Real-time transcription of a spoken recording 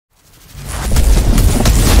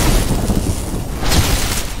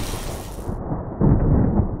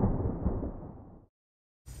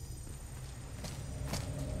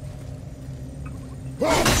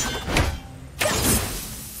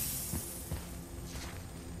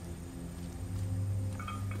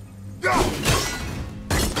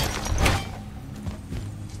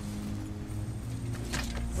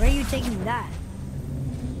taking that?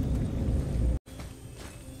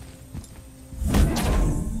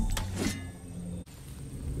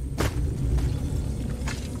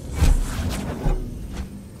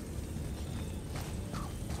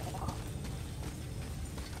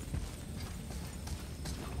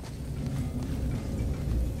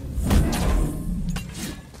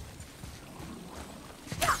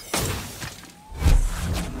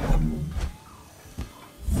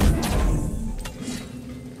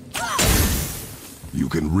 You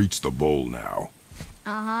can reach the bowl now.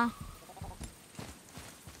 Uh-huh.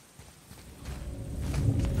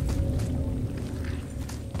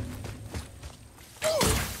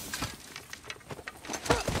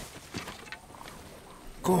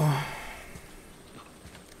 Cool.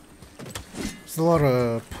 There's a lot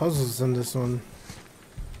of puzzles in this one.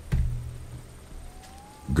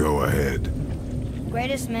 Go ahead.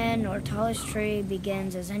 Greatest man or tallest tree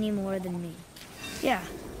begins as any more than me. Yeah,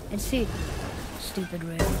 it's see. Stupid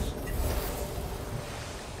rails.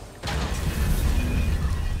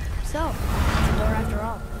 So, it's a door after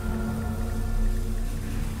all.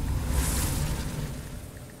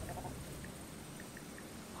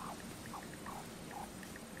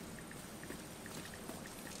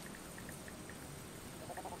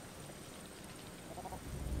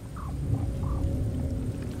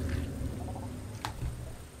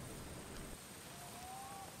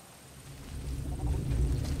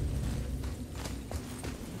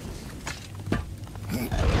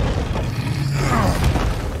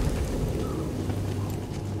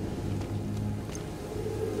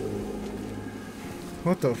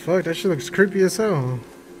 What the fuck? That shit looks creepy as hell.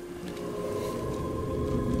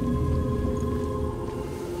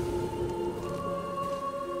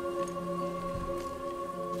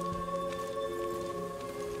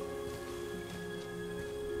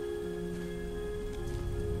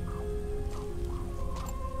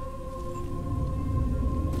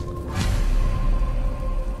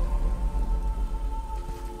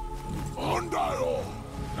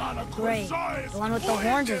 Great. The one with the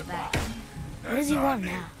horns is back. What does he want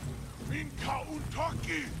now?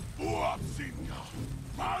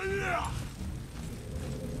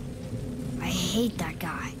 I hate that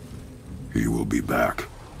guy. He will be back.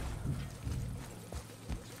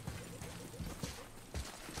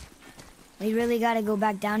 We really gotta go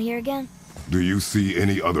back down here again? Do you see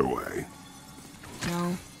any other way?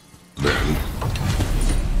 No. Then...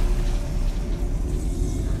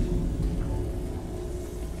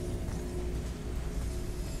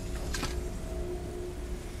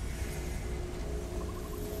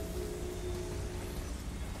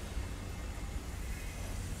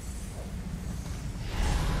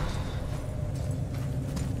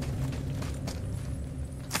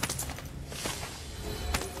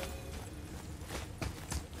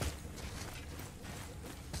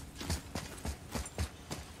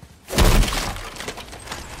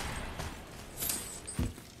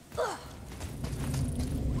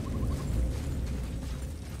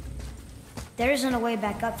 There isn't a way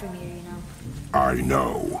back up from here, you know. I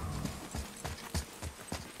know.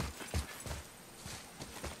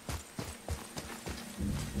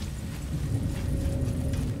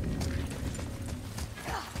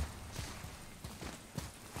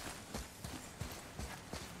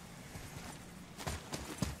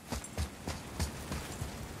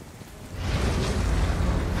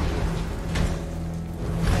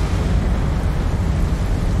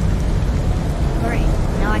 Great.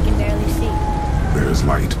 Now I can barely see. There's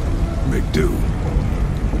light. Make do.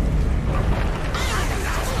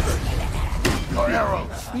 Your arrows.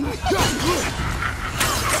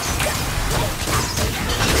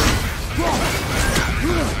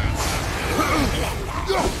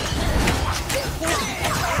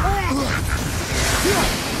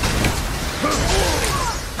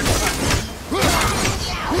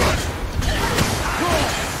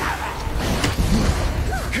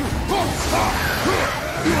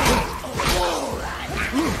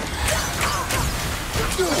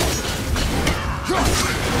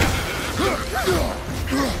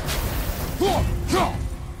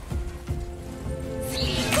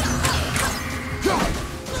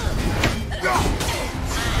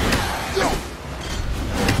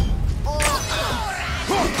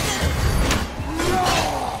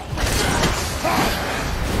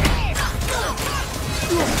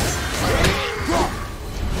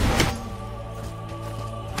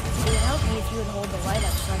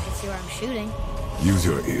 Shooting. Use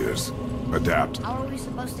your ears. Adapt. How are we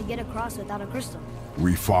supposed to get across without a crystal?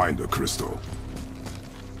 We find a crystal.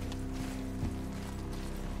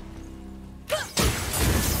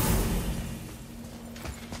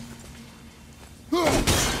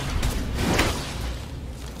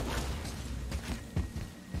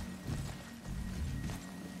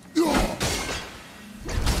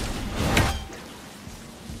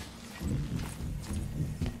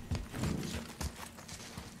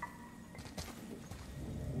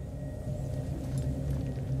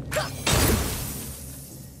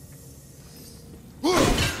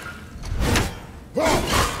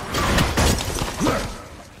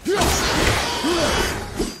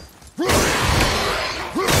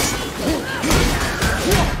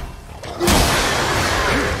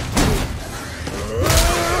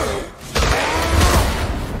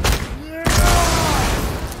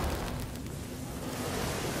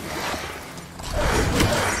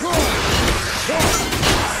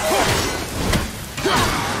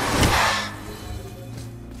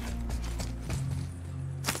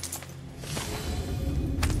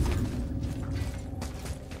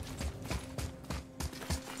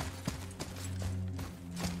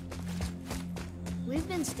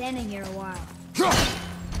 been standing here a while.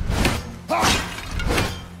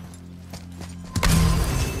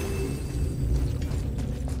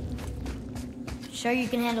 Sure you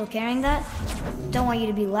can handle carrying that? Don't want you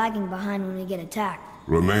to be lagging behind when we get attacked.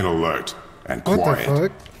 Remain alert and What quiet. the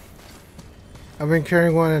fuck? I've been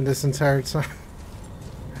carrying one in this entire time.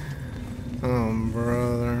 Oh,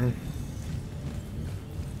 brother.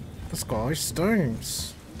 This guy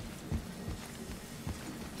stinks.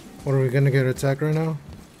 What, are we gonna get attacked right now?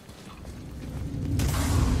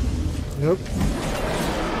 Nope.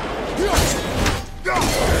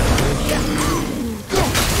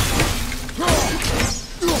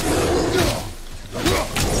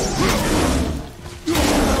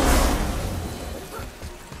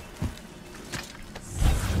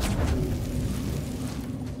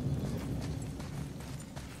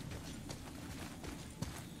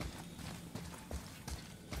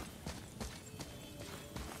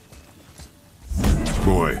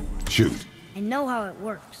 Boy, shoot. I know how it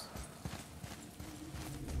works.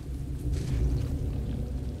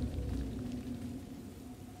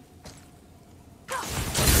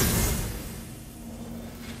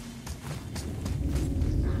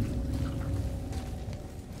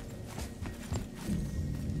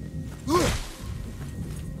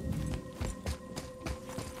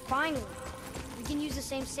 Finally, we can use the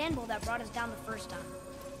same sandbowl that brought us down the first time.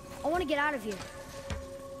 I want to get out of here.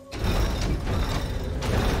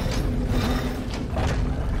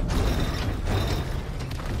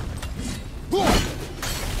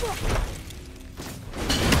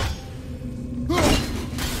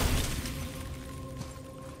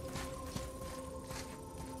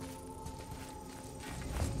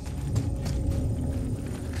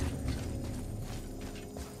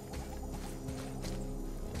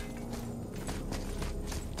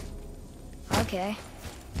 Okay.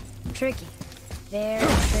 Tricky. Very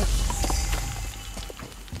tricky.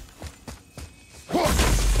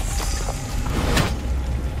 Oh,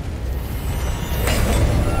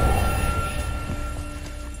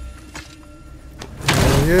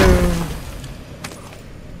 yeah.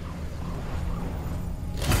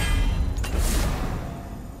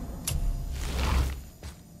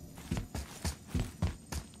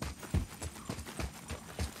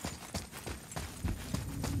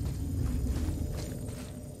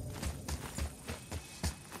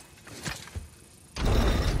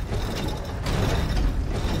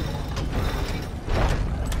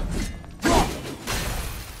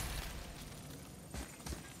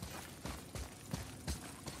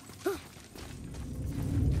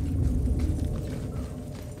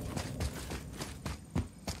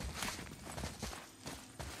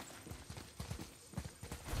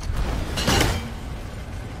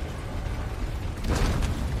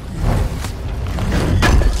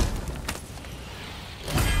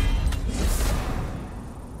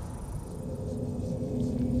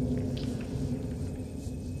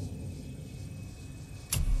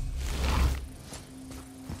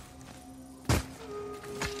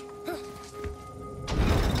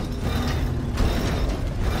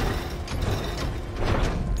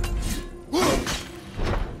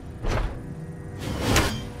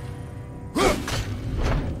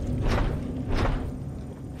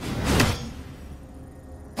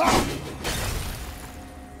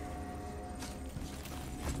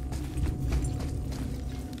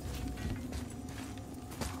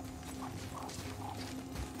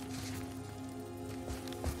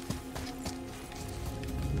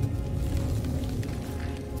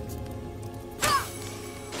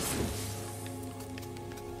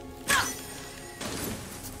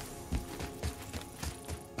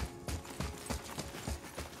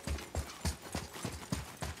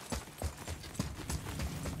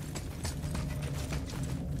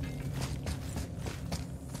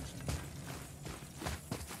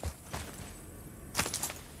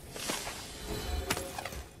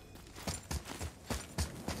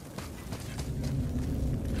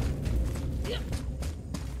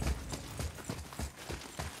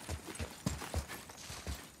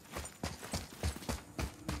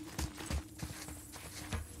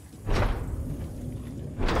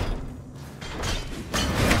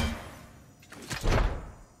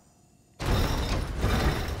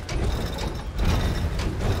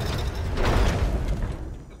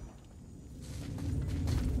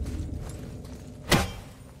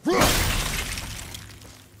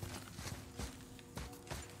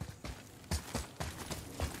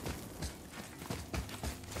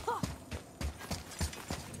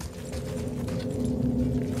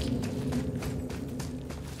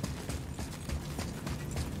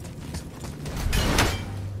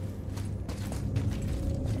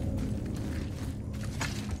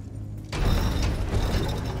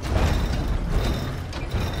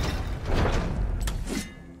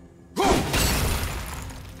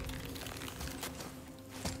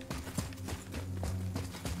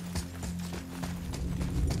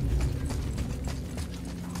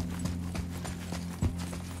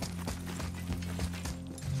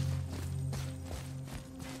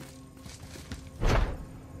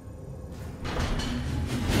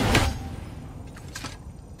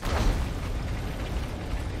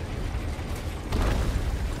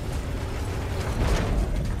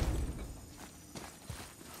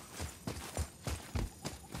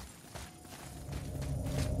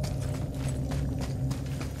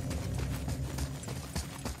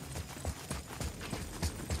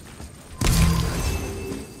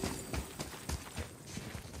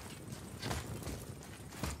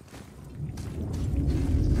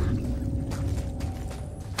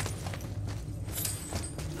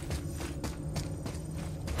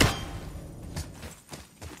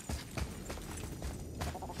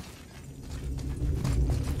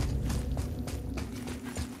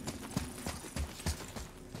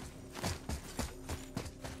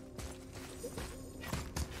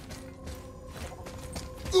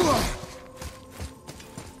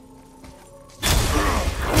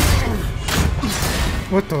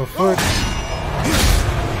 What the fuck?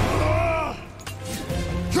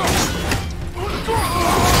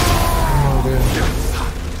 Oh, damn.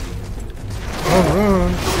 Oh,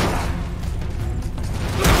 no.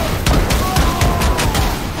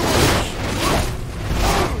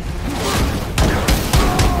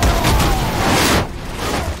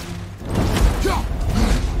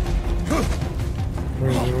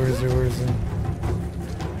 Where is it?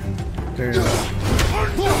 There it is.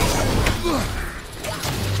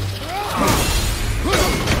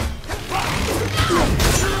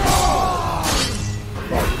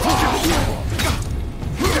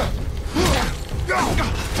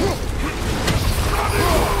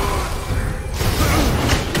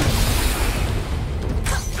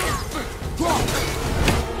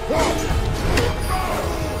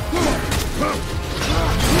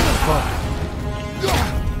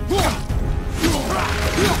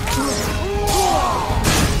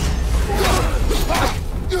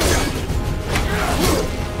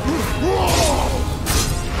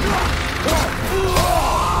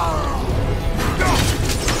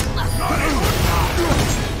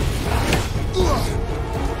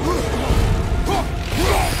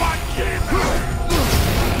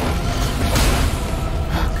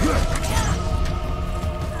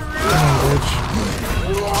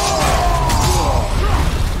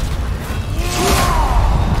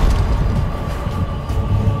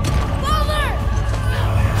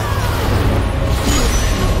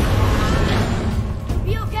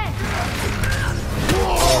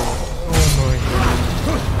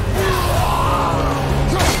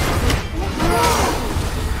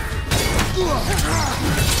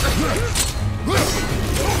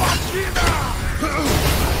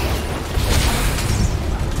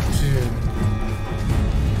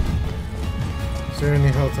 Is there any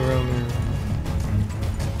health around there?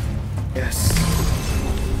 Yes.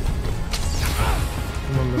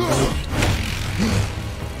 Come on, the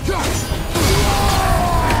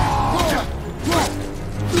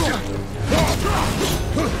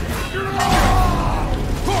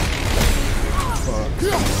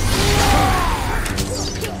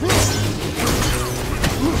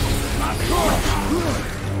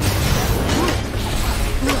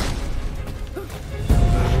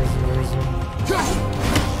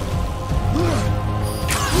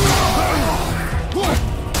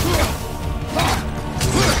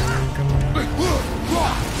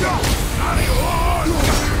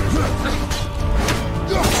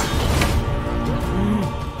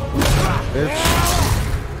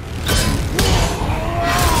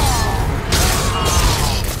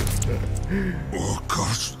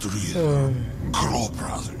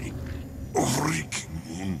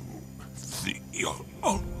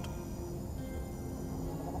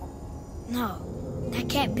No, that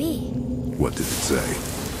can't be. What did it say?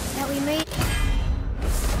 That we made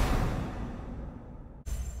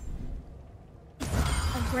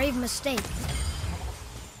a grave mistake.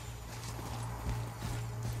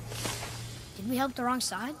 Did we help the wrong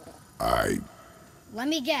side? Let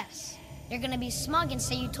me guess. You're gonna be smug and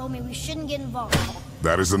say you told me we shouldn't get involved.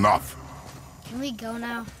 That is enough. Can we go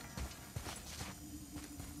now?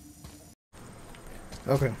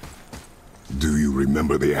 Okay. Do you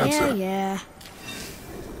remember the answer? Yeah.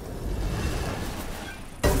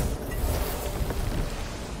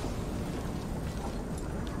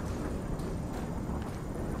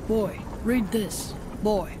 Boy, read this.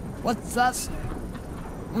 Boy, what's that say?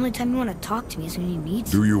 Only time you want to talk to me is when you need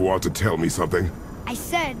to. Do you want to tell me something? I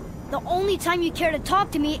said, the only time you care to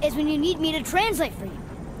talk to me is when you need me to translate for you.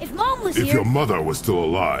 If Mom was If here... your mother was still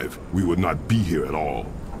alive, we would not be here at all.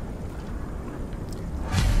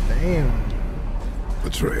 Damn.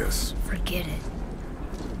 Atreus. Forget it.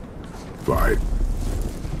 Fine.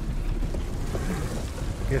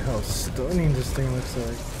 Look at how stunning this thing looks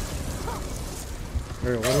like.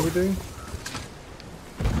 Alright, what do we do?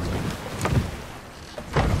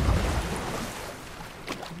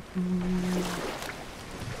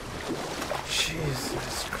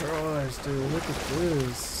 Jesus Christ, dude, look at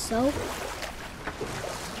this. So?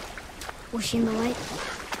 Was she in the light?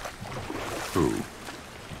 Who?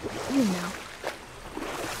 You know.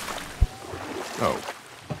 Oh.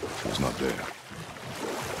 She was not there.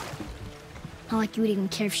 Not like you would even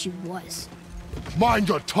care if she was. Mind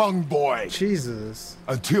your tongue, boy! Jesus.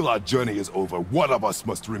 Until our journey is over, one of us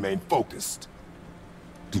must remain focused.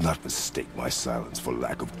 Do not mistake my silence for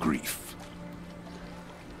lack of grief.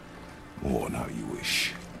 Mourn how you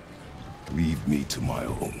wish. Leave me to my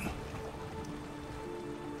own.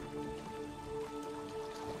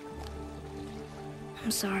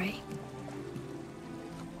 I'm sorry.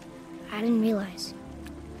 I didn't realize.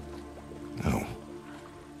 No.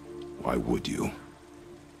 Why would you?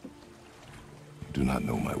 You do not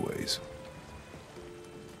know my ways.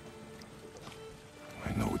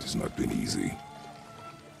 I know it has not been easy.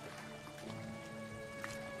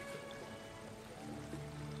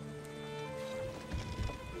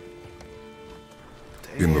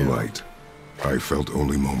 In the light, I felt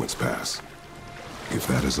only moments pass. If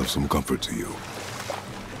that is of some comfort to you.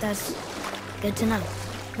 That's good to know.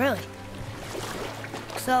 Really.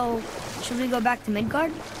 So, should we go back to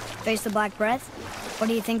Midgard? Face the Black Breath? Or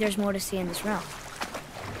do you think there's more to see in this realm?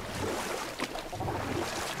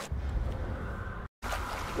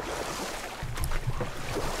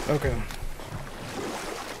 Okay.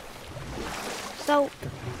 So,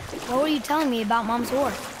 what were you telling me about Mom's war?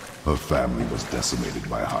 Her family was decimated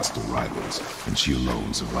by hostile rivals, and she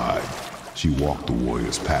alone survived. She walked the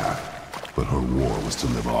warrior's path, but her war was to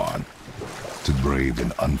live on, to brave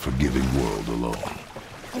an unforgiving world alone.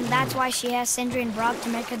 And that's why she asked Sindri and Brock to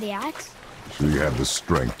make her the axe? She had the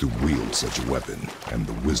strength to wield such a weapon, and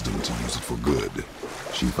the wisdom to use it for good.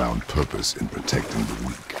 She found purpose in protecting the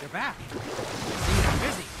weak. You're back. See, I'm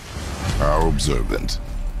busy. How observant.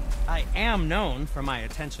 I am known for my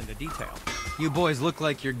attention to detail. You boys look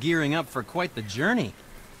like you're gearing up for quite the journey.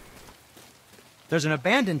 There's an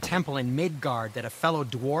abandoned temple in Midgard that a fellow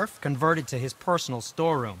dwarf converted to his personal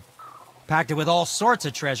storeroom. Packed it with all sorts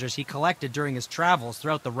of treasures he collected during his travels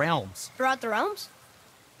throughout the realms. Throughout the realms?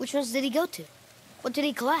 Which ones did he go to? What did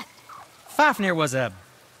he collect? Fafnir was a,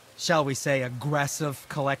 shall we say, aggressive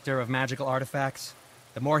collector of magical artifacts.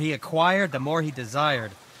 The more he acquired, the more he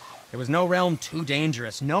desired. There was no realm too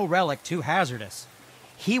dangerous, no relic too hazardous.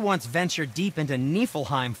 He once ventured deep into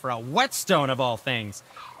Niflheim for a whetstone of all things.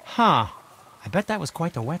 Huh. I bet that was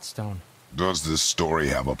quite the whetstone. Does this story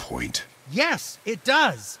have a point? Yes, it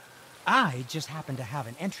does. I just happen to have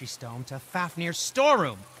an entry stone to Fafnir's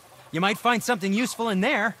storeroom. You might find something useful in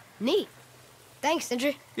there. Neat. Thanks,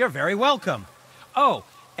 Sindri. You're very welcome. Oh,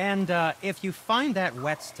 and if you find that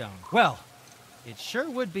whetstone, well, it sure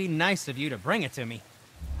would be nice of you to bring it to me.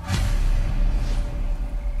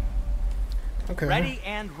 Okay. Ready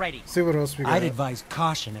and ready. See what else we got. I'd advise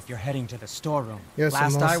caution if you're heading to the storeroom. Yes,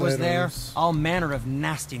 Last I was there, items. all manner of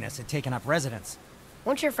nastiness had taken up residence.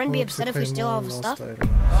 Won't your friend be upset if we steal all of his stuff?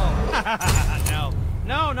 No.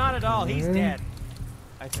 No, not at all. He's dead.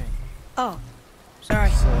 I think. Oh,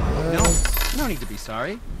 sorry. No need to be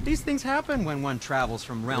sorry. These things happen when one travels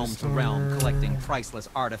from realm to realm, collecting priceless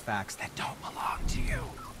artifacts that don't belong to you.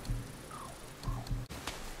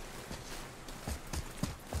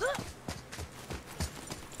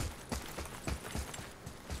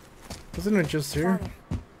 Isn't it just here? Father,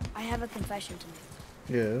 I have a confession to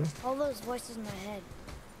make. Yeah. All those voices in my head.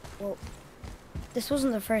 Well, this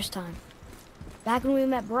wasn't the first time. Back when we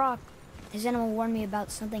met Brock, his animal warned me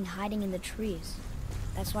about something hiding in the trees.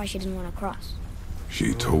 That's why she didn't want to cross.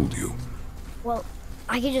 She told you. Well,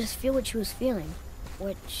 I could just feel what she was feeling,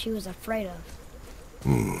 what she was afraid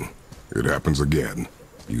of. It happens again.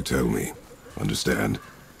 You tell me. Understand?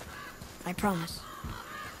 I promise.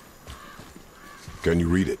 Can you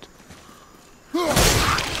read it?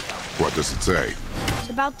 What does it say? It's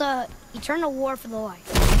about the eternal war for the light.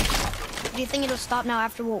 Do you think it'll stop now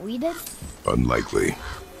after what we did? Unlikely.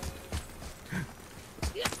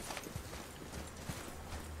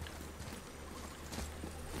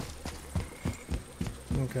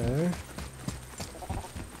 Okay.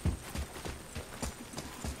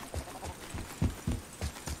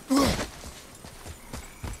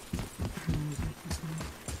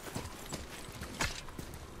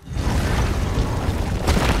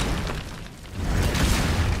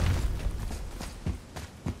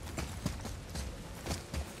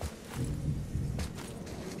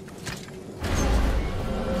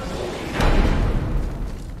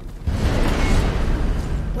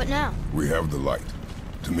 What now? We have the light.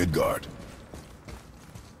 To Midgard.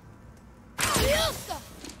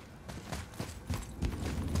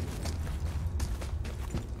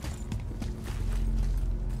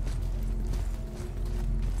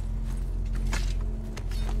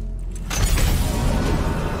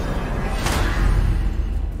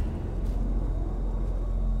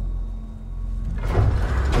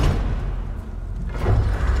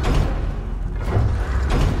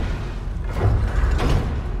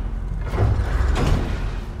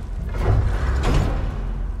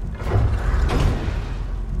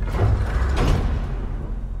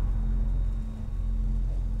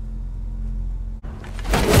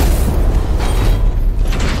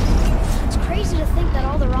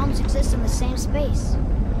 Exist in the same space,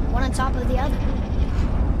 one on top of the other.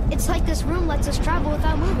 It's like this room lets us travel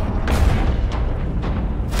without moving.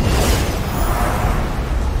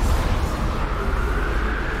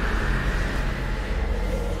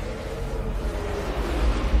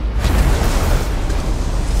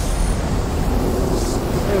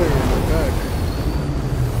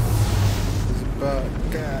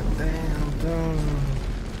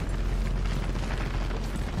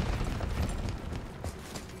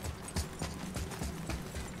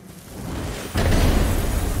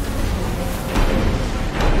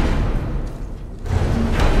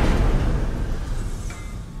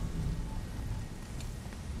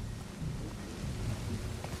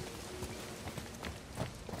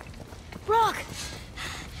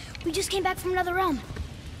 We just came back from another realm.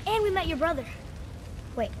 And we met your brother.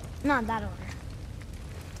 Wait, not in that order.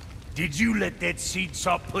 Did you let that seed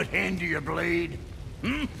sop put hand to your blade?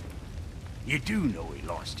 Hmm? You do know he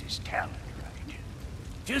lost his talent, right?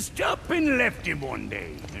 Just up and left him one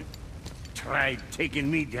day. Tried taking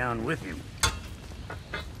me down with him.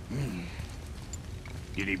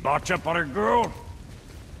 Did he botch up on her girl?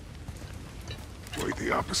 Quite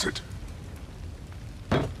the opposite.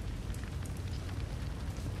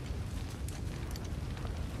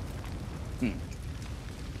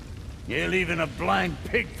 Yeah, even a blind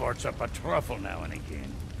pig farts up a truffle now and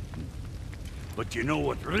again. But you know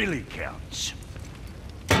what really counts?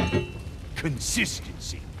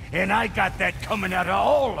 Consistency. And I got that coming out of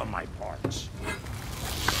all of my parts.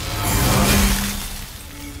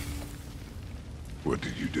 What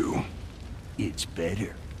did you do? It's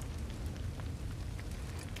better.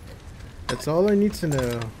 That's all I need to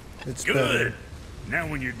know. It's Good. better. Now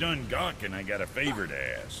when you're done gawking, I got a favor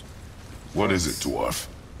to ask. What is it, dwarf?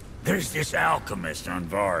 There's this alchemist on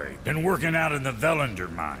Vari. Been working out in the Velander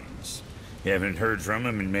mines. You haven't heard from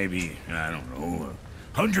him in maybe, I don't know,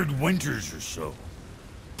 100 winters or so.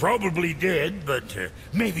 Probably dead, but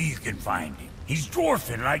maybe you can find him. He's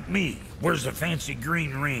dwarfing like me. Wears a fancy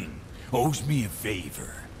green ring. Owes me a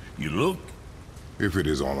favor. You look? If it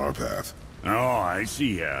is on our path. Oh, I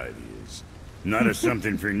see how it is. Not a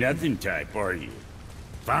something-for-nothing type, are you?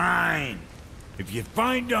 Fine. If you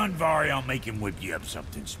find Donvari, I'll make him whip you up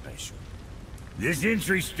something special. This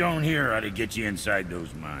entry stone here ought to get you inside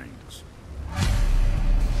those mines.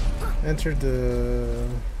 Enter the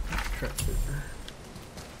tractor.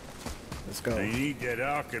 Let's go. I need that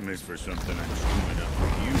alchemist for something I'm screwing up for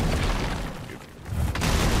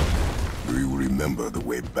you. Do you remember the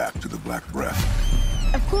way back to the Black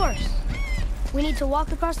Breath? Of course. We need to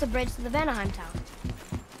walk across the bridge to the Vanaheim Tower.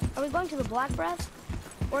 Are we going to the Black Breath?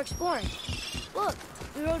 Or exploring? Look,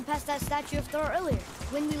 we rode past that statue of Thor earlier,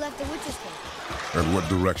 when we left the Witch's Cave. And what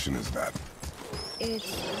direction is that?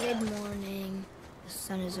 It's mid-morning. The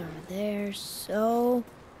sun is over there, so...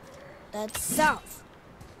 that's south.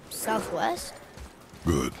 Southwest?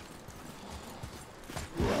 Good.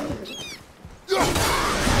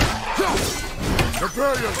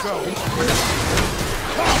 Prepare yourself!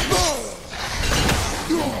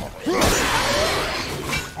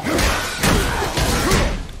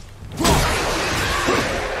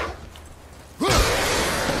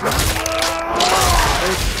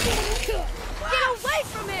 Get away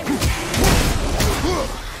from him!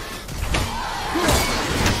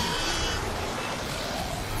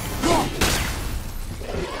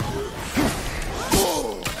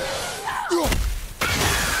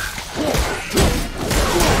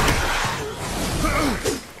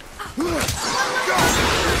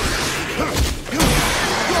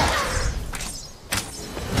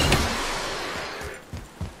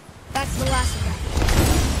 That's the last of them.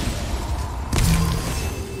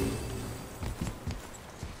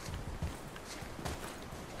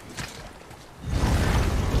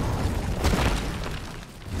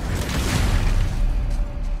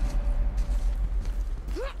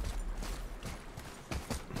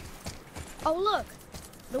 Oh, look!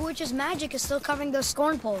 The witch's magic is still covering those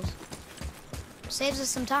scorn poles. Saves us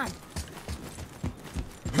some time.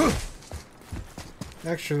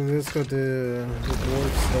 Actually, let's go to the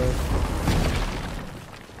dwarf stuff.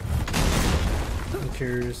 I'm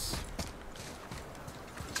curious.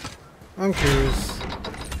 I'm curious.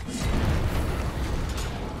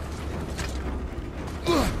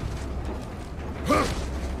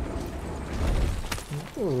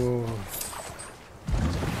 Ooh.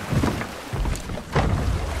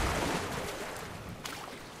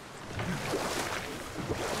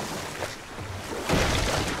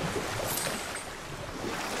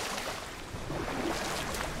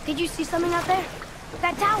 Did you see something out there?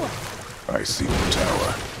 That tower. I see the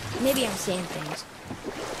tower. Maybe I'm seeing things.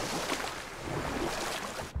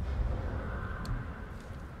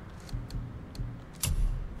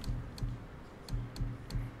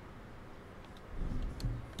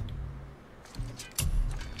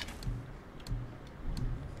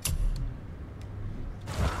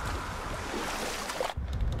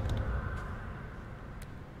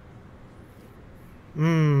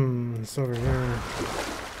 It's over here.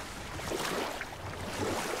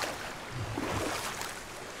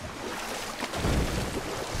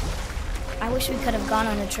 I wish we could have gone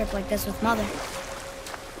on a trip like this with Mother.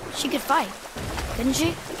 She could fight, couldn't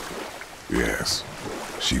she? Yes.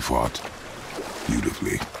 She fought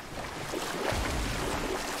beautifully.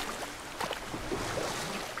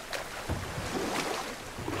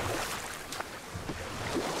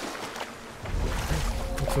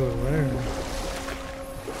 What's over there?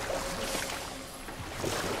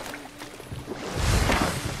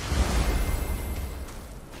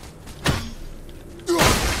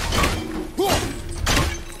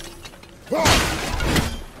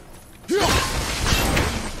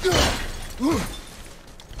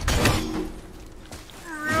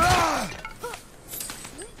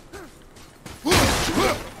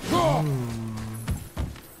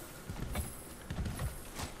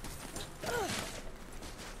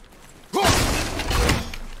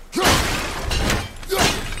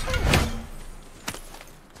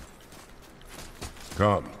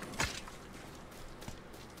 Come.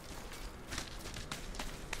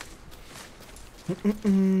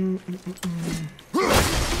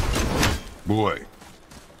 Boy.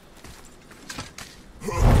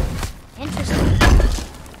 Interesting.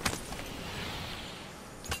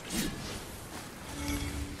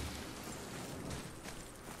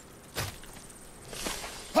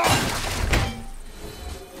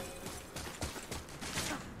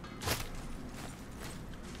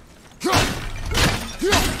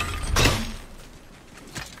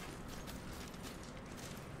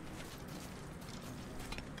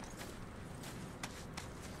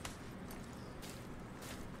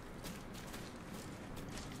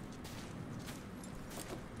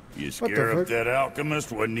 You What the scare up fuck? that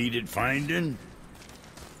alchemist what needed finding?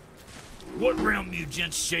 What realm you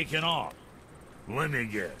gents shaking off? Let me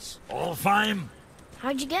guess. Alfheim?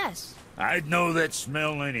 How'd you guess? I'd know that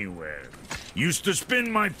smell anywhere. Used to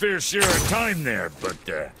spend my fair share of time there, but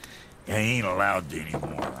I ain't allowed to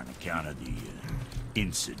anymore on account of the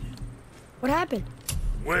incident. What happened?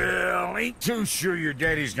 Well, ain't too sure your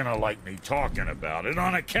daddy's gonna like me talking about it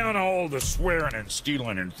on account of all the swearing and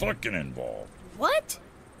stealing and fucking involved. What?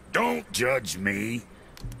 Don't judge me.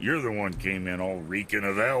 You're the one came in all reeking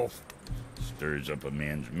of elf. Stirs up a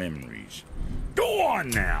man's memories. Go on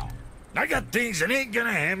now. I got things that ain't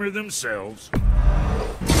gonna hammer themselves.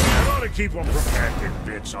 I ought to keep them from hacking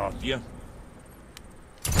bits off you.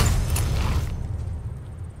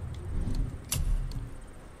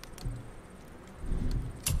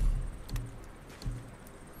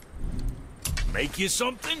 Make you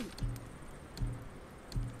something?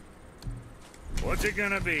 What's it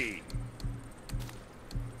gonna be?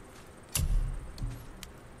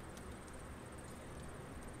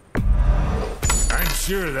 I'm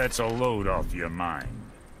sure that's a load off your mind.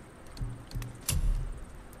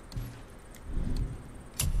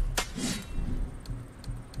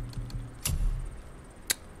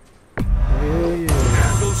 Hell yeah.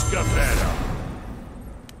 Now go scuff that up.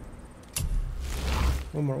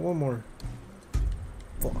 One more.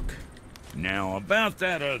 Fuck. Now about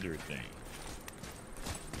that other thing.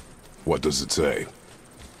 What does it say?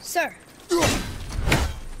 Sir.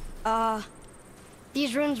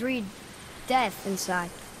 These runes read death inside.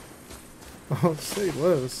 Oh, say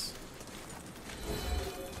less.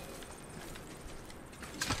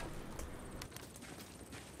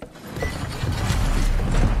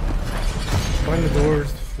 Find the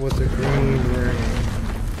doors with the green ring.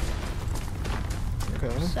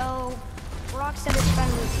 Okay. So, Brock said his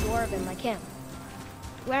friend was dwarven like him.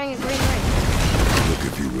 Wearing a green ring. Look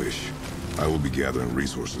if you wish. I will be gathering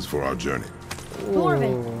resources for our journey.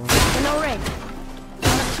 Dwarven. With no ring.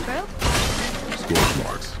 That's true? Scorch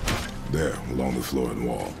marks. There, along the floor and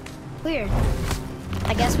wall. Weird.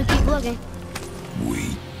 I guess we keep looking.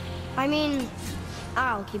 We? I mean,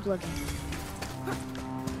 I'll keep looking.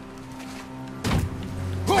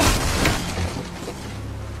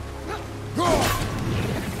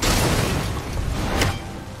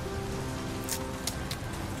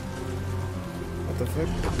 What the fuck?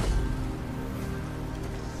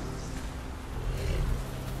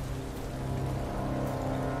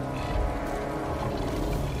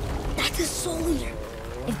 That's a soul eater.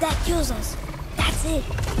 If that kills us, that's it.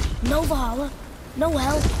 No Valhalla, no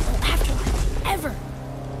hell, no afterlife, ever.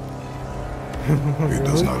 It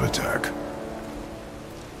does not attack.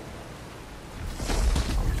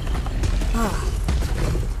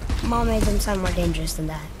 Mom made them sound more dangerous than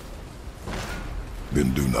that.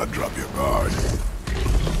 Then do not drop your guard.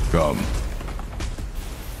 Come.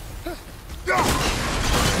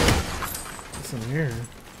 What's in here?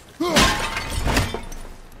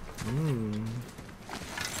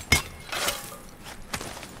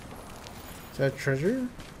 Is that treasure?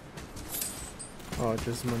 Oh,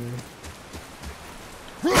 just money.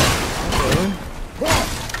 Okay.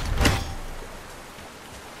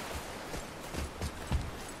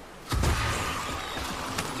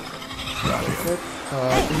 Not him.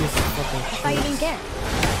 These fucking I thought you didn't care.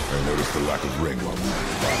 I noticed the lack of ring while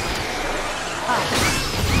moving by.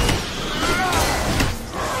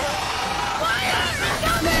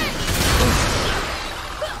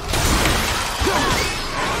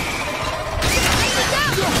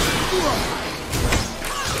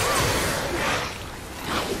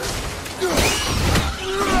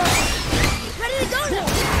 Ready to go now.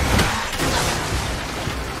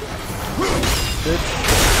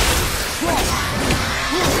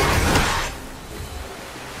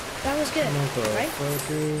 That was good, right?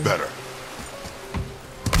 Motherfucker. Better.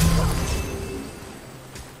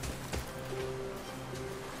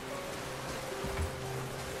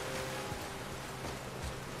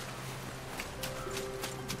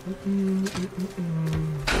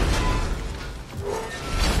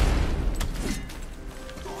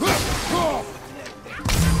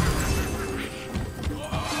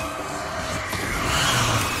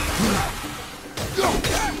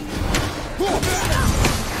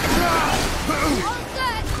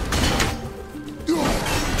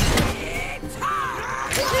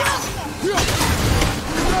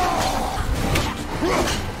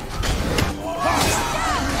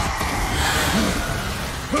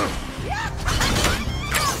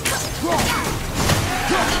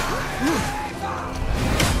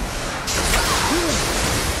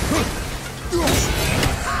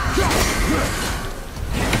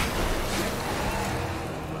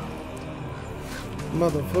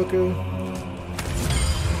 Motherfucker.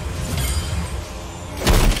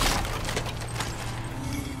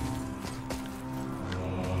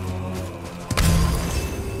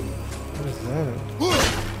 What is that?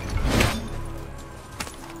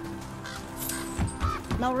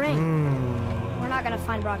 No ring. We're not gonna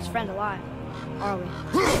find Brock's friend alive, are we?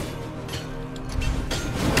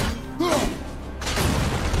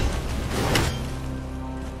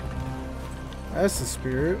 That's the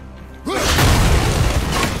spirit.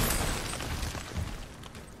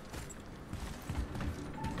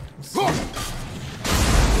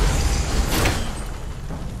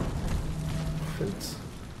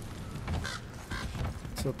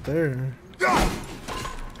 It's up there.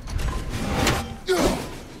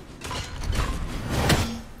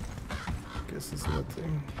 Guess it's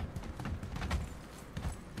nothing.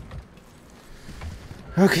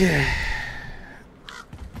 Okay.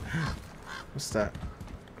 What's that?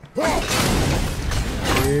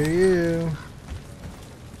 Hear you.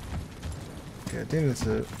 Okay, I think that's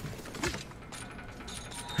it.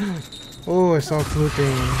 Oh, I saw a blue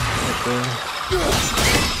thing right there.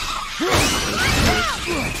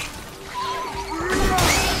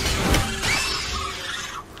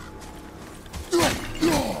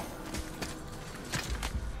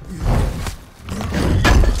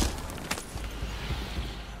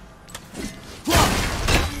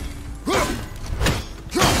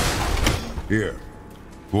 Here,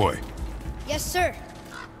 boy. Yes, sir.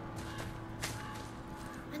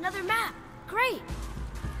 Another map. Great.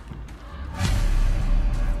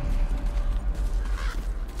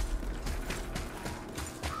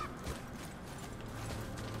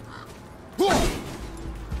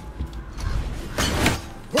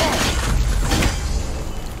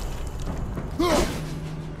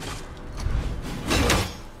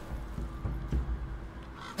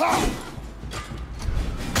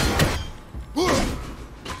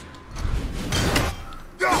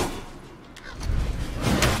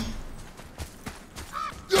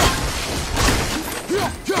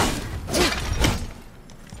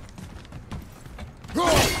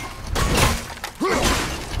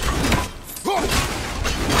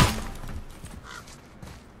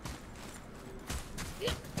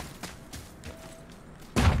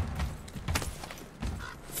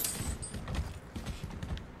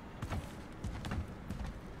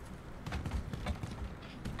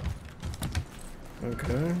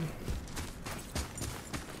 Okay.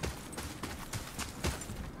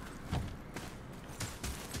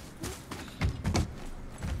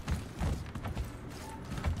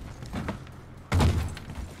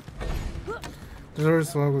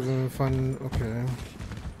 There's what we're gonna find. Okay.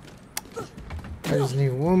 I just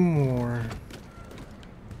need one more.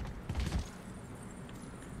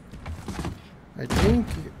 I think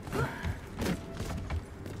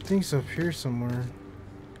it's up here somewhere.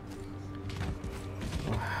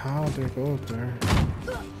 Oh, how do I go up there?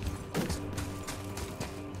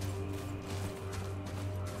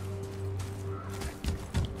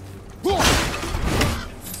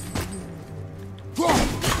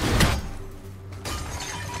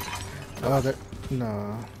 Oh, that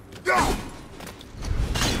no.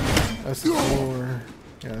 That's the door.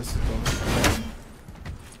 Yeah, that's the door.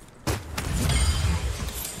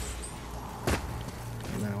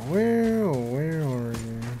 Now, where are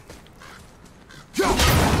you?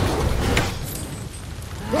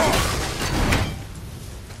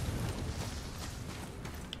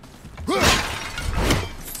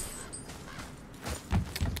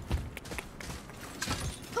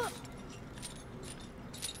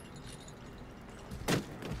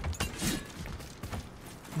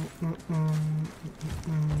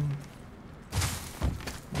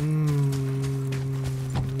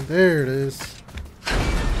 There it is. It's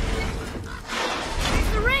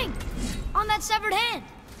the ring! On that severed hand!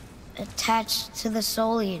 Attached to the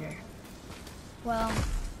Soul Eater. Well,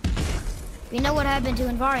 we know what happened to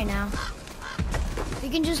Anvari now. We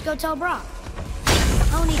can just go tell Brock.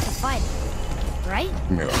 No need to fight it. right?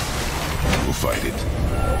 No. You will fight it.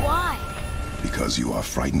 Why? Because you are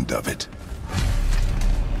frightened of it.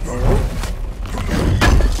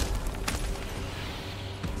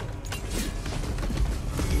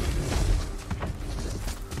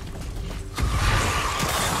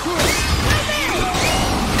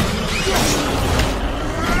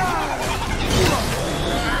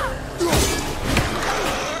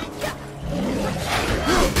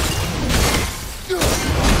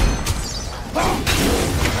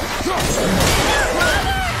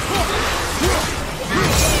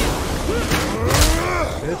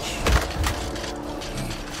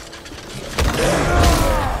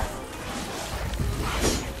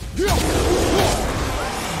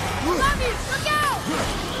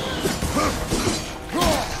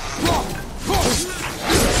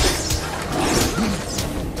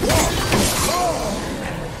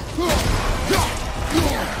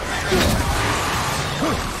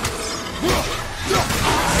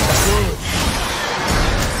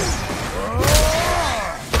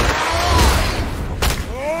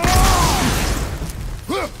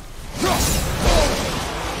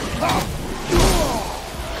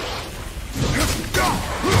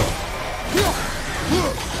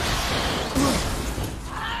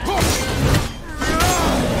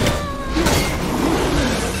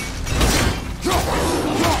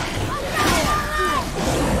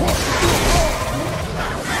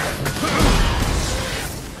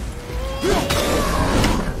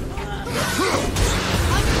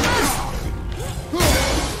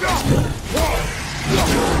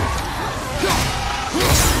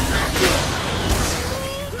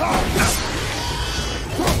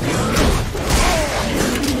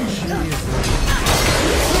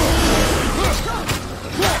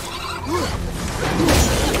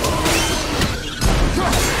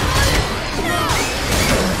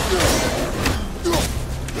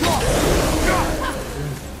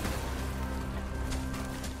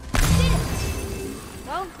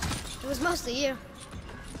 Mostly you.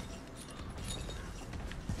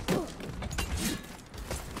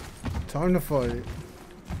 Time to fight.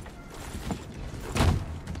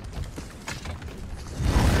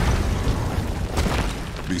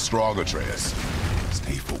 Be strong, Atreus.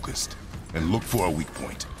 Stay focused and look for a weak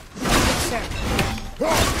point. Yes, sir.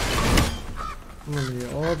 I'm gonna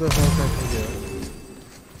need all the help I can get.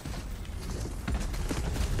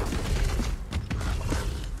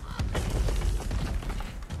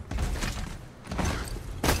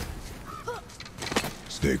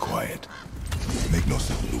 Stay quiet. Make no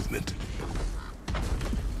sudden movement.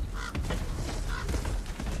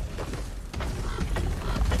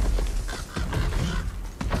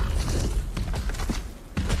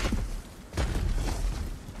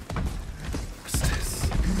 What's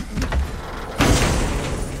this?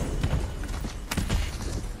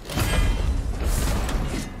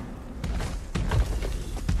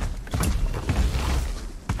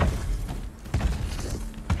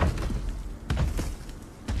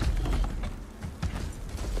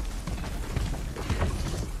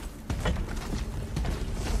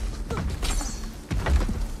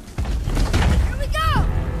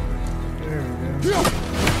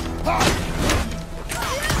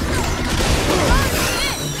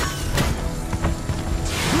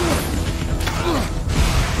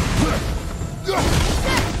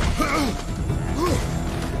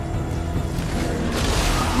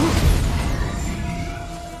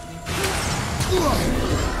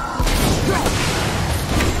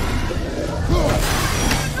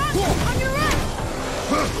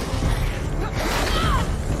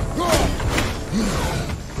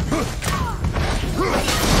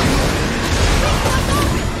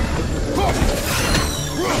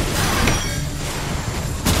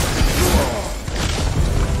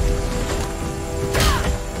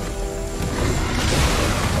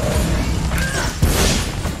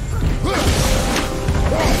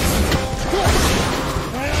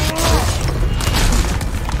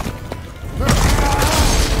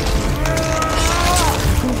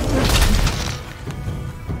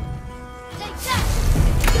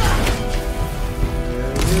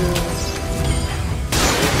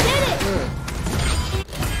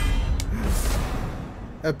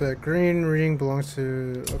 Epic. Green ring belongs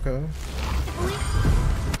to... okay.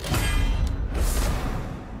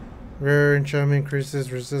 Rare enchantment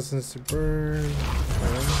increases resistance to burn.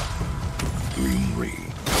 Okay. Green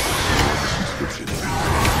ring. Inscription.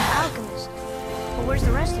 Alchemist. But where's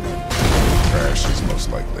the rest of it? Ashes,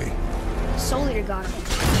 most likely. Soul Eater got it.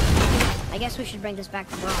 I guess we should bring this back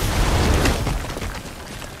to Brock.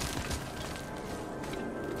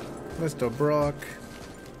 Mr. Brock.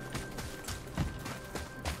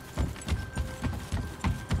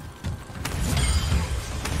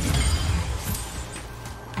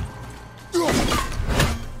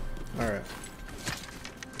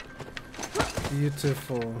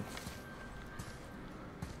 Beautiful.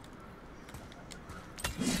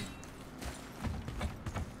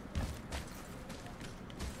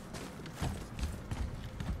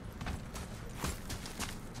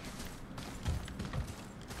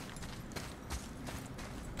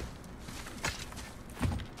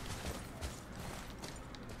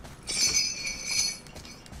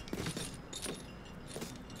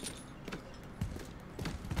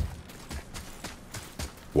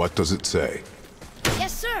 What does it say?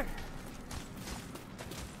 Yes, sir.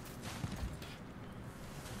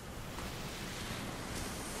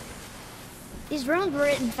 These runes were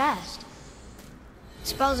written fast. It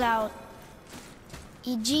spells out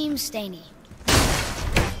Ejim Staney.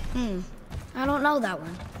 I don't know that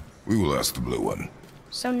one. We will ask the blue one.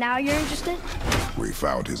 So now you're interested? We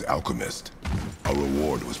found his alchemist. A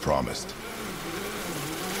reward was promised.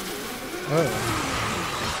 Oh.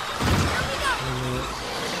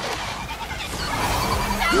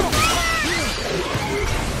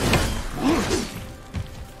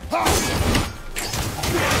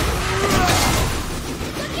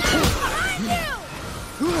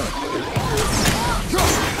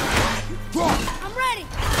 I'm ready.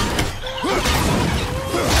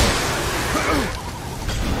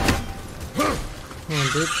 Come on,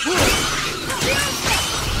 dude.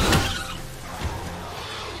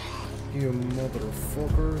 You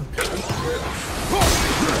motherfucker.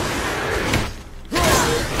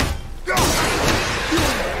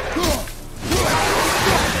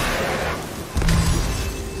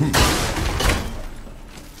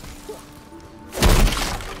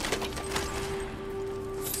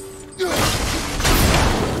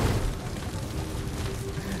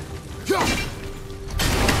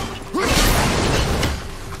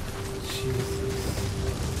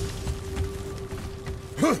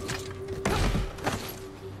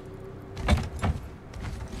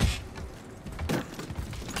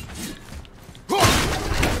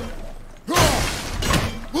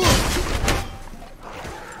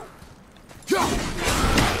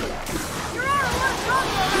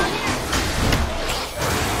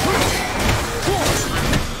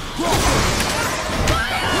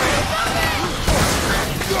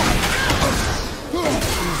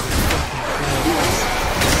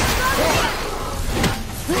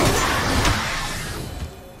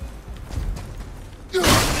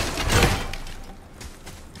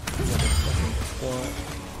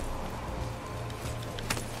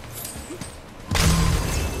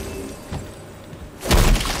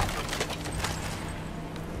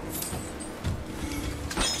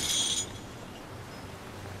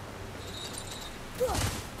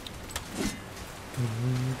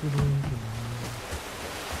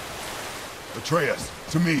 Atreus,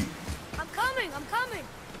 to me. I'm coming. I'm coming.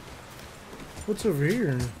 What's over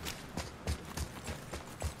here?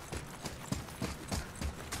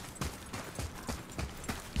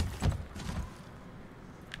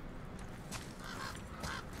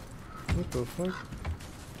 What the fuck?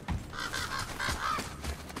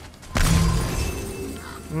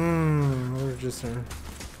 We're just here.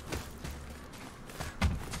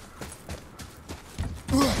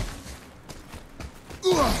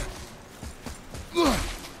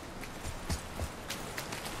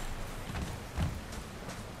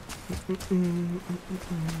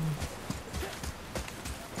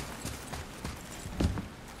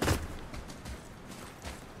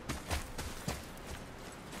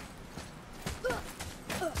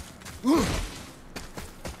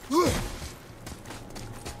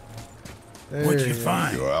 What'd you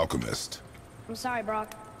find? Your alchemist. I'm sorry,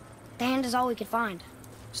 Brock. The hand is all we could find.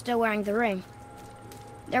 Still wearing the ring.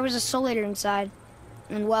 There was a soul eater inside.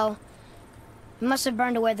 And, well, he must have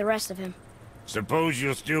burned away the rest of him. Suppose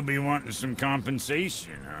you'll still be wanting some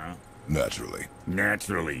compensation, huh? Naturally.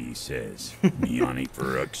 Naturally, he says. Yanni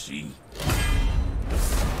Peruxi.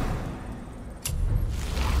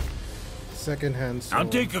 Second-hand soul. I'll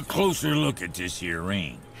take a closer look at this here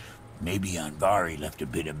ring. Maybe Anvari left a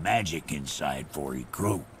bit of magic inside before he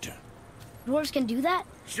croaked. Dwarves can do that?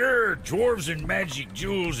 Sure, dwarves and magic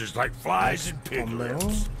jewels is like flies and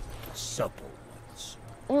piglets. Supple ones.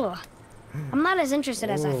 Ugh. I'm not as interested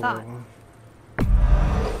as I thought. See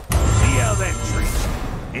how that treats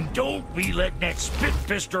you. And don't be letting that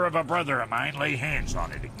spit-fister of a brother of mine lay hands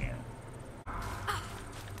on it again.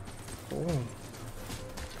 Oh.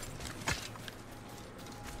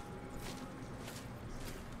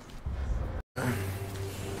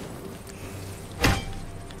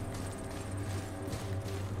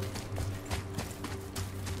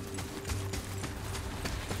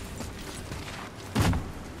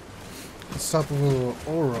 Unstoppable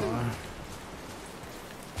aura.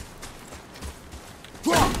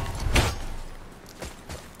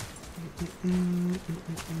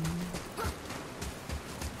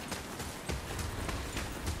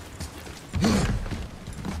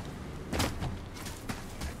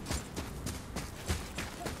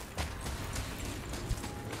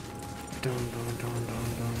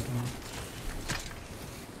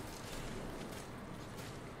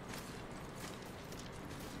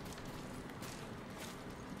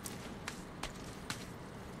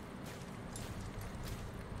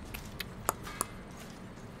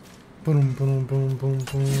 Boom, boom, boom, boom,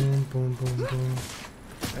 boom, boom, boom, boom.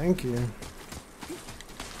 Thank you.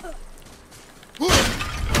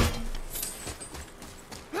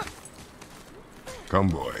 Come,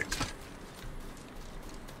 boy.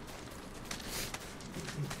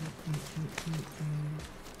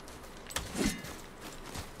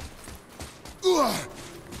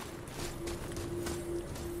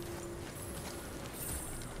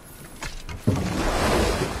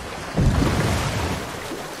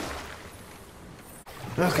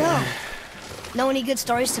 So, know any good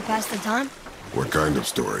stories to pass the time? What kind of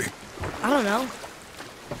story? I don't know.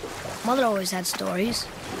 Mother always had stories.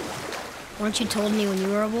 Weren't you told me when you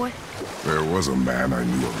were a boy? There was a man I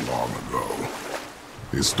knew of long ago.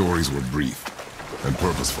 His stories were brief and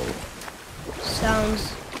purposeful.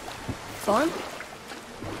 Sounds fun.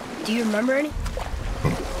 Do you remember any?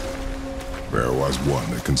 There was one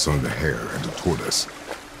that concerned a hare and a tortoise.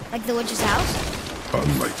 Like the witch's house?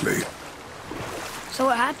 Unlikely. So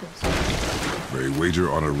what happens? They wager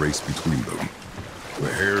on a race between them. The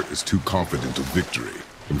hare is too confident of victory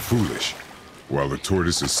and foolish, while the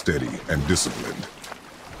tortoise is steady and disciplined.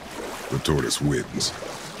 The tortoise wins.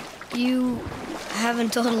 You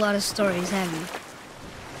haven't told a lot of stories, have you?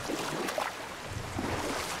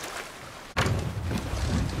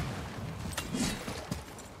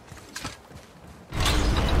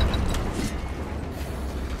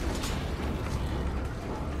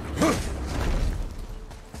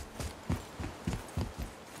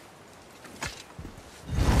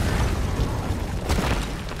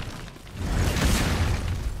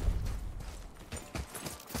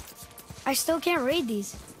 I still can't read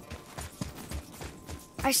these.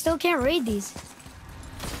 I still can't read these.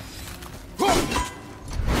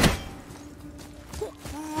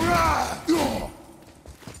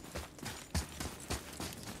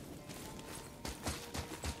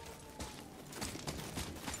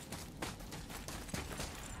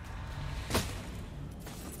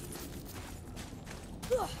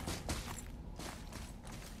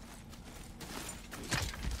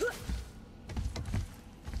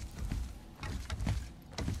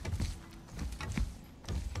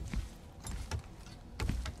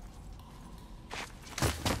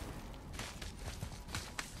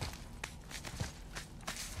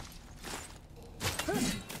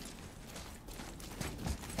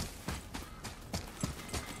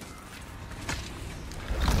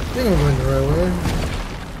 I think I'm going the right way.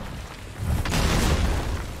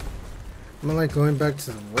 Am I like going back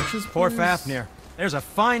to the witch's Poor place? Fafnir. There's a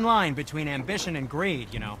fine line between ambition and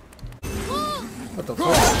greed, you know. What the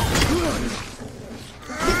fuck?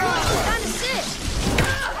 Time to sit.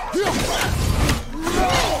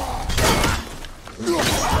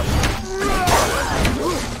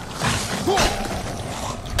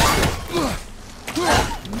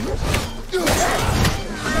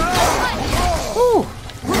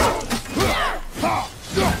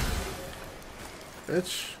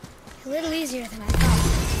 Bitch. A little easier than I thought.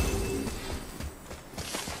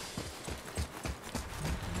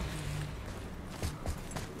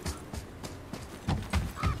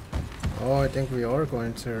 Oh, I think we are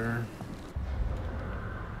going to.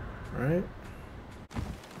 Right?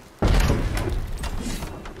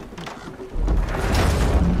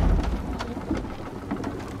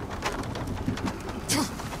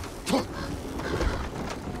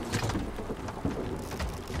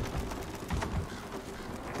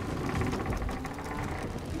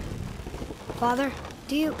 Father,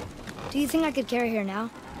 do you think I could carry her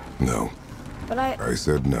now? No. But I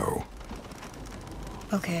said no.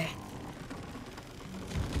 Okay.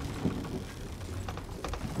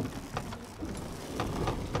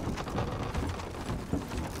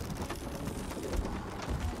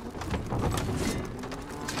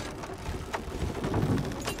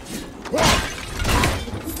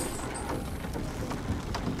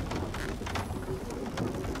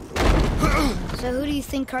 So who do you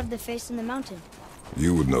think carved the face in the mountain?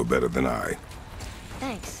 You would know better than I.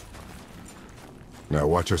 Thanks. Now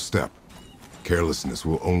watch your step. Carelessness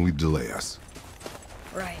will only delay us.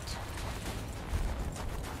 Right.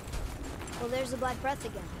 Well, there's the Black Breath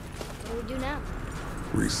again. What do we do now?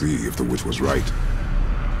 We see if the witch was right.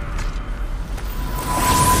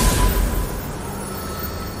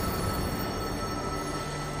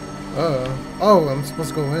 Oh, I'm supposed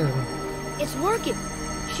to go in. It's working.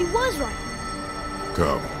 She was right.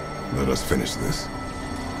 Come, let us finish this.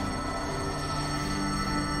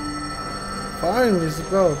 Finally, it's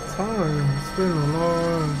about time. It's been a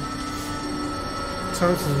long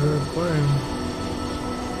time since we've been playing.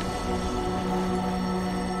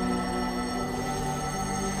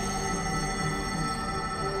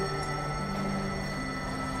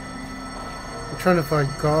 I'm trying to find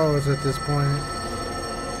gods at this point.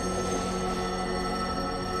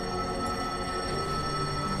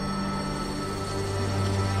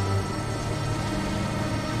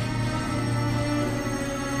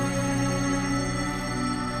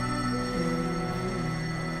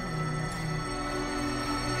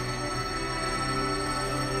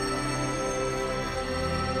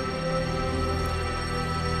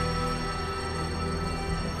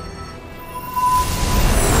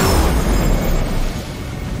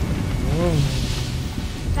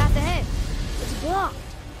 Path ahead. It's blocked.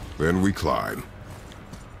 Then we climb.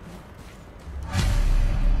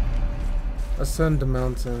 Ascend the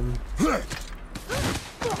mountain.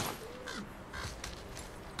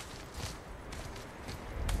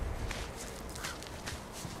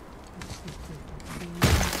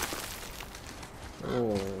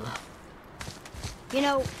 Oh. You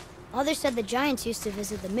know, Mother said the giants used to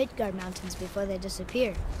visit the Midgard Mountains before they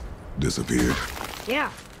disappeared. Disappeared.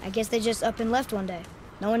 Yeah, I guess they just up and left one day.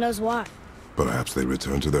 No one knows why. Perhaps they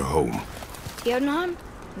returned to their home. Jotunheim?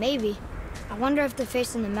 Maybe. I wonder if the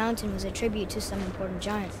face in the mountain was a tribute to some important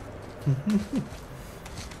giant.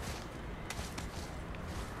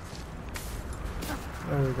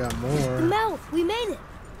 Oh, we got The more. mouth! We made it!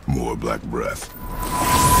 More black breath.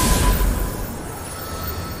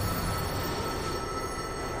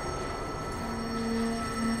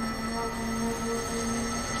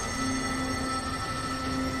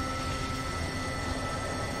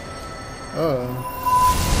 Oh.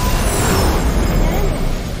 That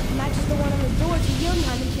entrance matches the one on the door to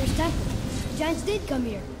Jotunheim and Tyr's temple. The giants did come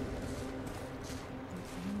here.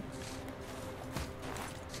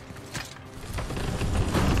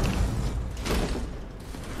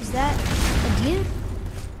 Is that a deer?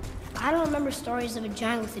 I don't remember stories of a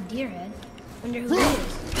giant with a deer head. Wonder who it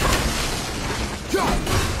is.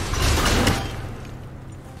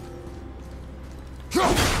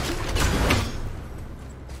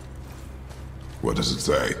 What does it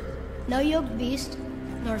say? No yoked beast,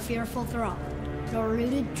 nor fearful thrall, nor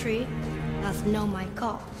rooted tree, doth no might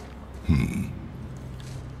call.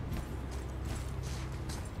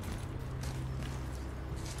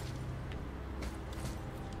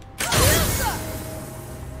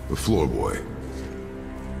 The floor boy.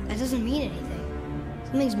 That doesn't mean anything.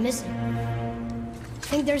 Something's missing.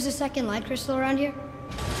 Think there's a second light crystal around here?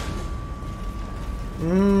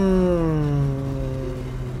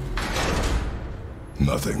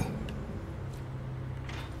 Nothing.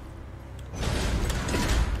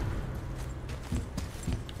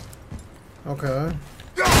 Okay.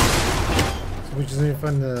 So we just need to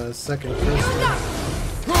find the second crystal.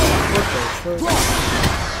 What the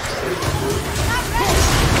fuck?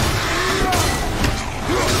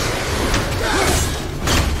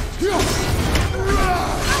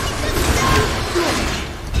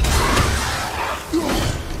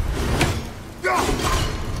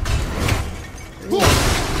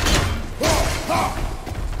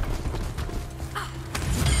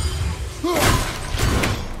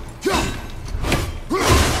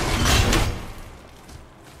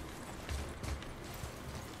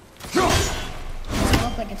 Doesn't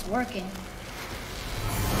look like it's working.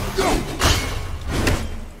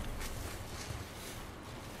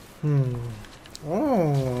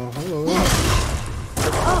 Oh, hello.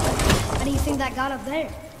 Oh, how do you think that got up there?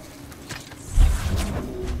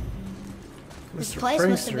 This Mr. place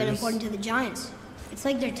must have been Pranksters. important to the giants. It's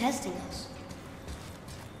like they're testing us.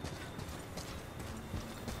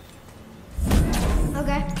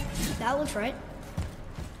 Okay, that looks right.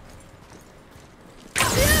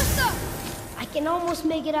 I can almost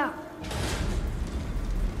make it out.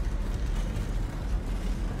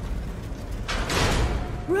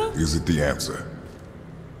 Bro, Is it the answer?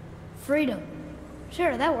 freedom.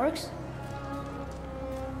 Sure, that works.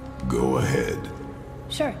 Go ahead.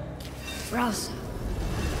 Sure. Rouse.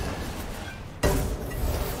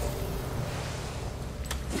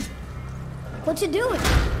 What you doing?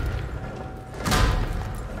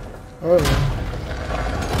 Oh,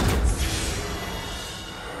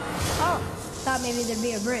 Oh, thought maybe there'd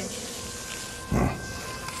be a bridge.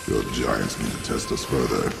 Your giants need to test us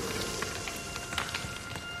further.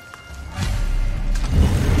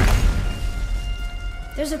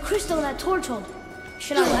 There's a crystal in that torch holder.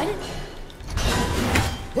 Should I light it?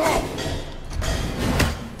 That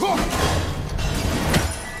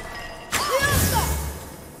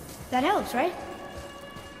helps, right?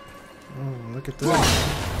 Oh, look at that.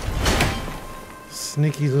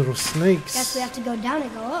 Sneaky little snakes. Guess we have to go down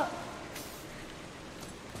and go up.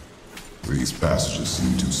 These passages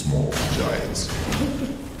seem too small for giants.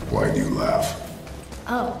 Why do you laugh?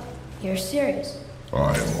 Oh, you're serious.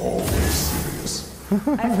 I am always serious.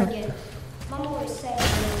 I forget. Mom always said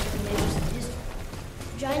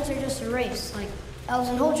giants are just a race, like elves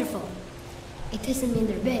and Holgerfolk. It doesn't mean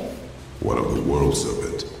they're big. What of the world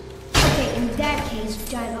serpent? Okay, in that case,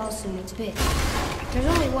 giant also means big. There's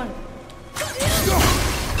only one.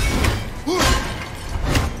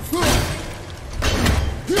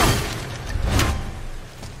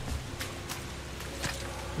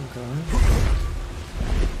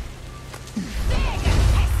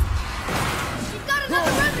 She's got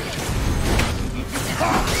another resident!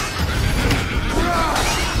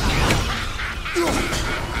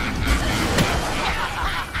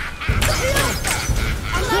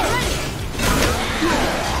 I'm not ready!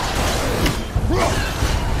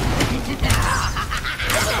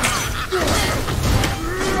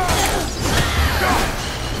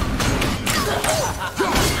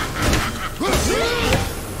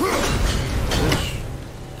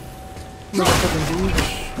 Motherfucking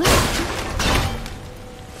douche.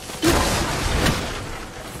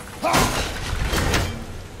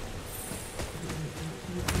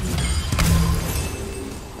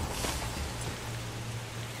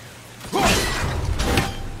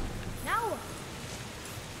 Now what?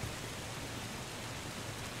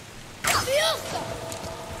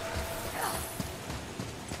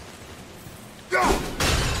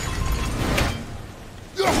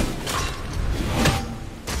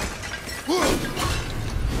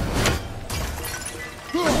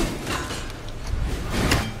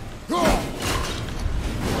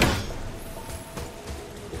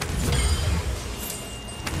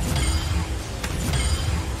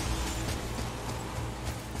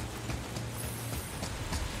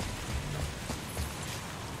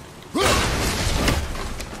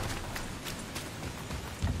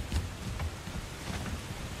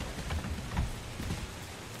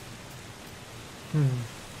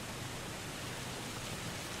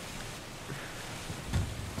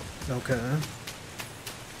 Okay.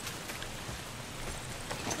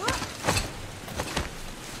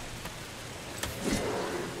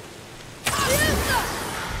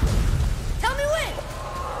 Tell me when!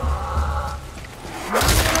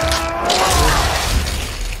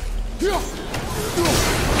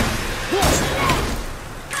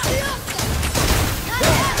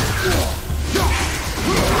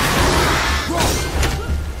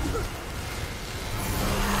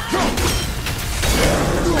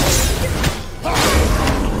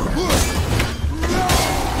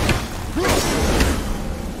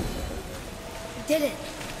 Did it.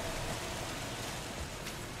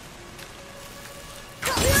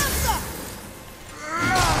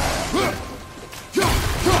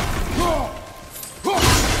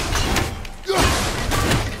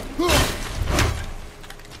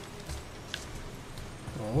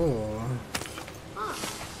 Oh.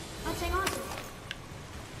 Let's hang on to it.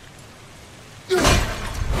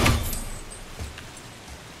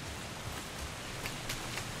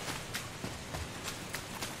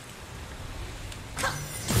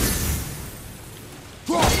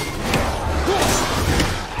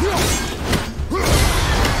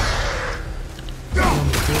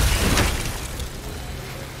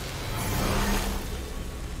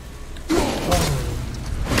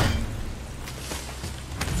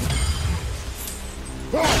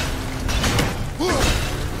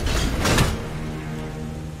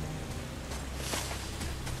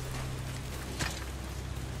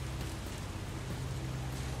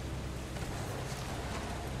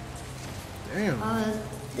 Damn.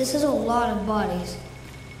 This is a lot of bodies.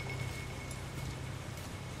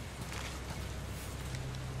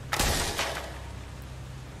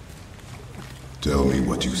 Tell me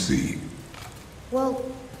what you see. Well,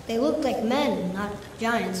 they look like men, not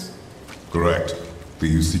giants. Correct.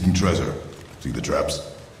 Thieves seeking treasure. See the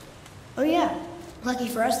traps? Oh yeah. Lucky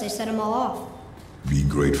for us, they set them all off. Be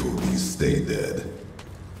grateful these stay dead.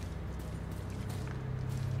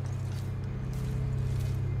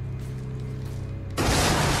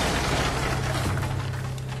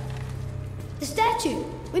 The statue!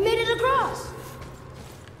 We made it across!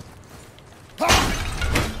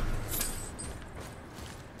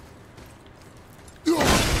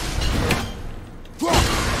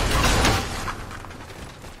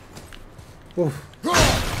 Oof.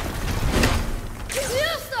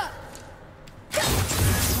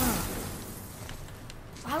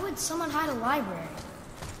 would someone hide a library?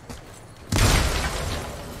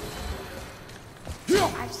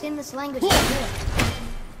 I've seen this language before.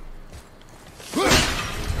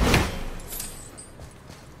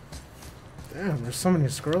 Damn, there's so many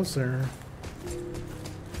scrolls there.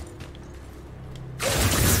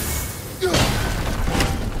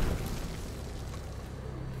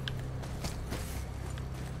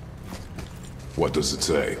 What does it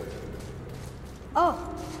say? Oh,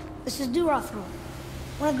 this is Durothor,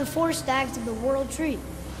 one of the 4 stags of the World Tree.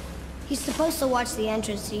 He's supposed to watch the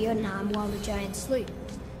entrance to Jotunheim while the giants sleep.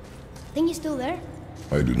 Think he's still there?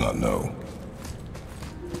 I do not know.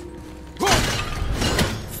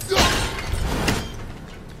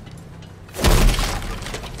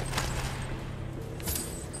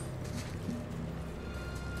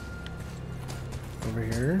 Over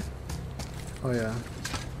here? Oh yeah.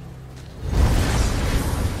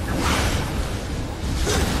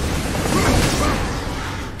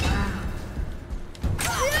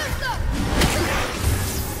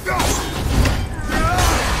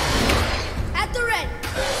 At the ready.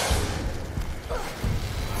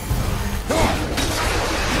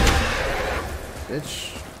 Bitch.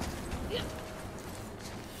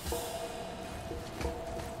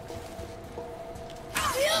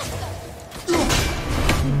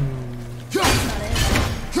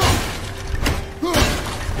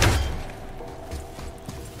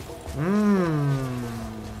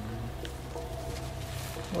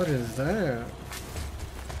 What is that?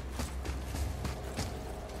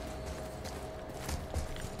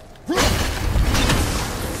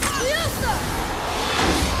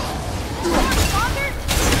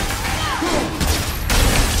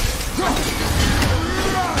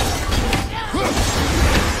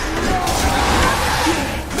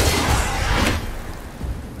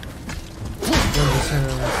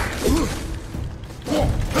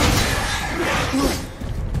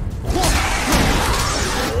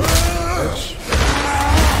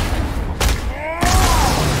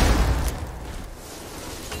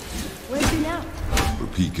 Where's he now? The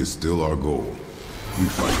peak is still our goal. We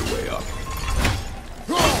find a way up.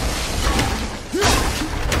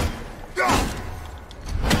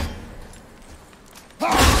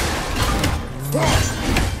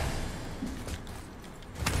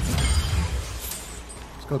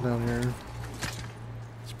 Let's go down here.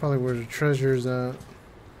 It's probably where the treasure's at.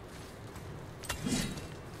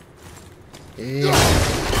 Yeah.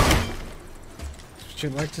 What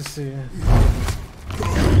you'd like to see.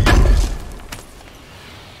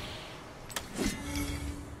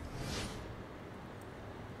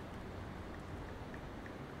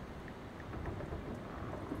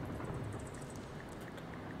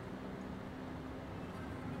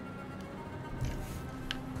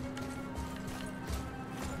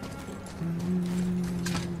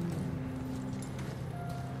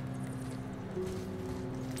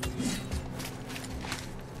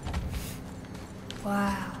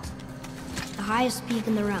 Wow. The highest peak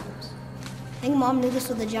in the realms. Think Mom knew this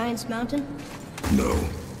was the Giant's Mountain? No,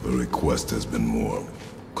 the request has been more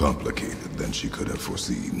complicated than she could have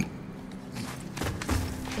foreseen.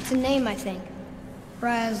 It's a name, I think.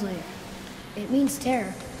 Razzler. It means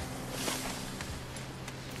terror.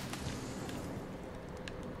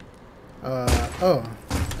 Oh.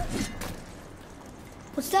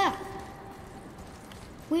 What's that?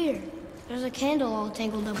 Weird. There's a candle all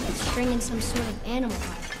tangled up with string and some sort of animal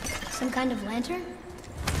hide. Some kind of lantern?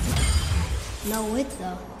 No wick,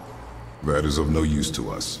 though. That is of no use to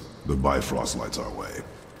us. The Bifrost lights our way.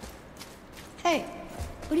 Hey,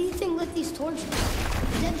 what do you think lit these torches?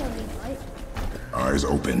 The dead don't need light. Eyes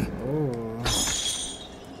open. Oh.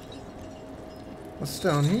 What's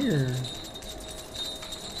down here?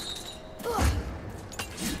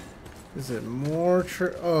 Is it more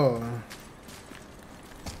oh.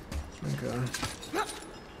 Okay.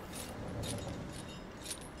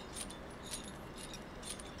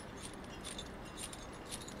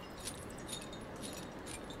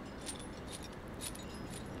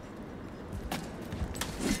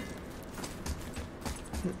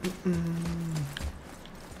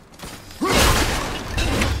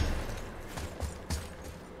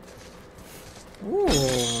 Ooh,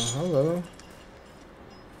 hello.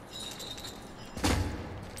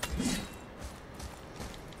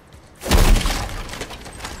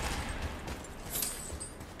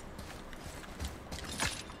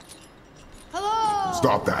 Hello!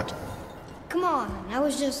 Stop that. Come on, I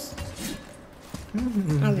was just...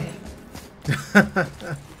 Okay.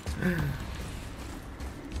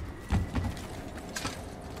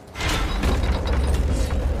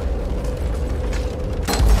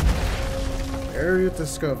 Area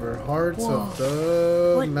discover hearts of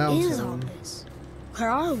the What mountain. is all this? Where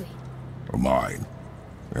are we? Or mine.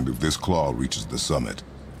 And if this claw reaches the summit,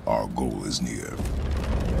 our goal is near.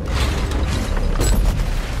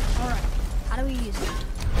 Alright, how do we use it?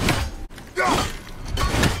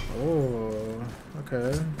 Oh,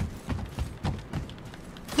 okay.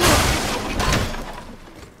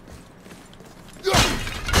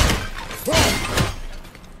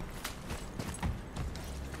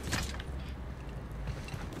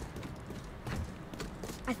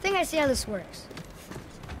 I think I see how this works.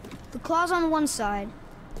 The claw's on one side,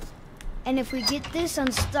 and if we get this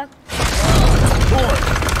unstuck...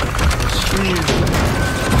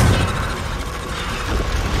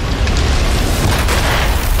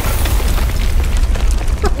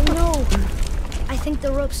 Oh no! I think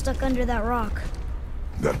the rope's stuck under that rock.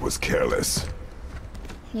 That was careless.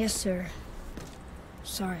 Yes, sir.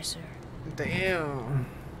 Sorry, sir. Damn.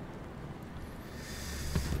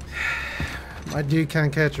 My dude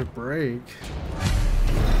can't catch a break.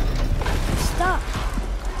 Stop.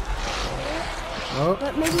 Oh,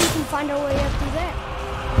 But maybe we can find our way up through there.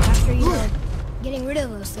 After, you know, getting rid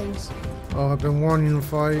of those things. oh, I've been warning you to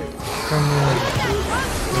fight. Come on.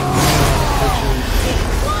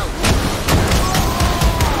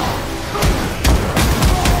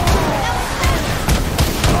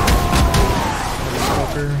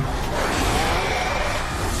 Fucker.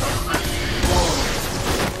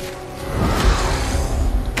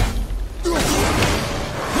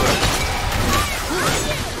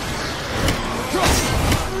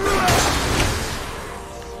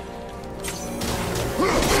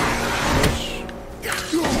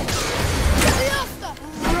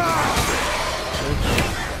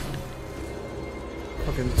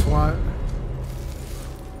 Fucking twat.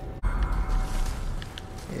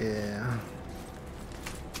 Yeah.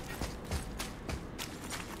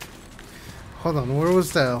 Hold on, where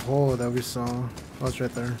was that hole that we saw? Oh, it's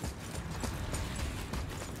right there.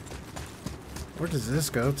 Where does this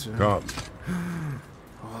go to? Come.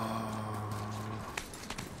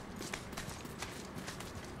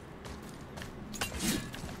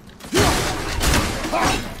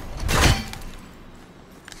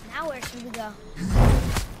 Now where should we go?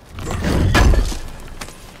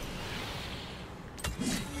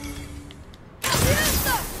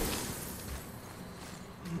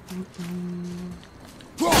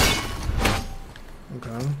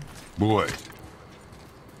 Okay. Boy.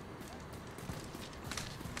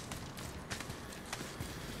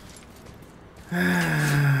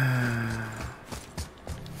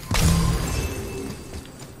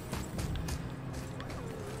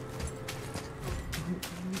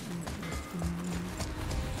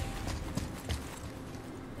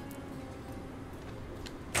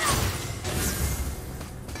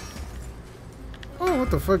 Oh,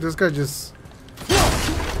 what the fuck? This guy just... You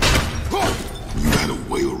had a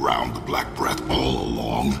way around the Black Breath all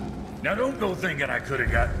along. Now don't go thinking I could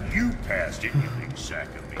have gotten you past it, you big sack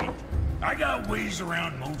of meat. I got ways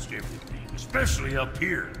around most everything, especially up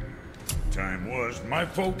here. Time was, my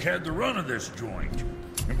folk had the run of this joint.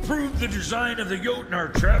 Improved the design of the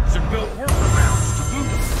Jotnar traps and built workarounds to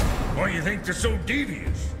boot. Why do you think they're so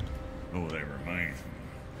devious? Oh, that reminds me.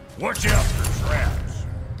 Watch out for traps.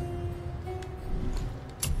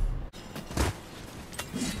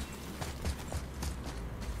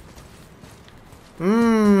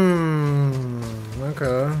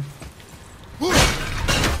 Okay.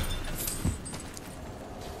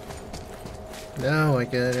 Now I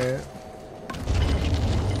get it.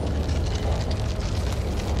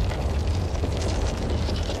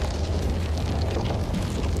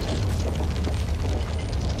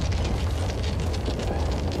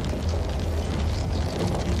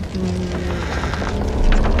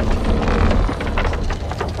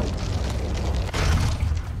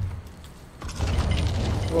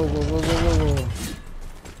 Whoa, whoa, whoa, whoa, whoa, whoa.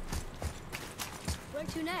 Where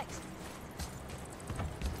to next?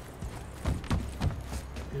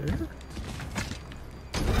 Here?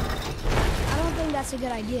 I don't think that's a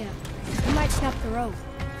good idea. We might snap the rope.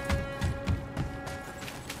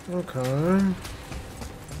 Okay.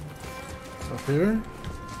 Up here?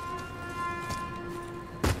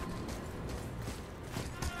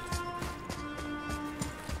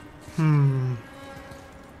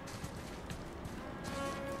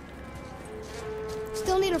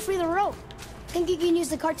 Still need to free the rope. Think you can use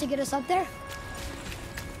the cart to get us up there?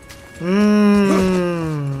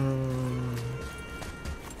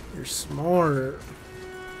 You're smart.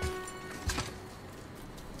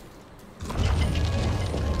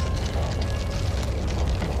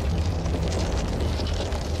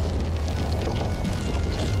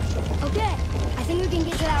 Okay, I think we can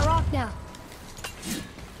get to that rock now.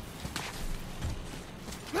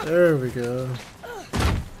 There we go.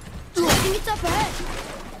 think it's up ahead.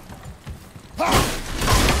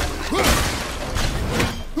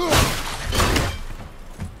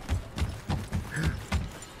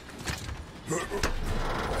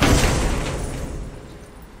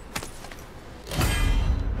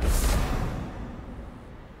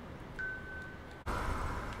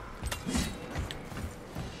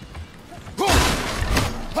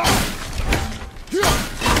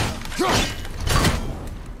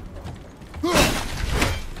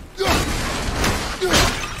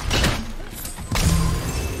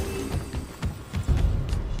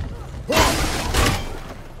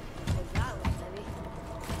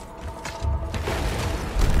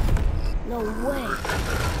 No way.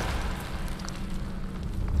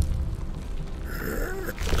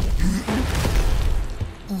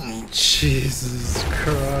 Jesus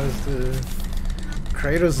Christ, dude.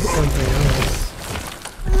 Kratos is something else.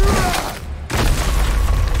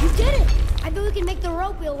 You did it! I bet we can make the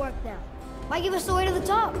rope wheel work now. Might give us the way to the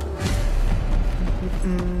top.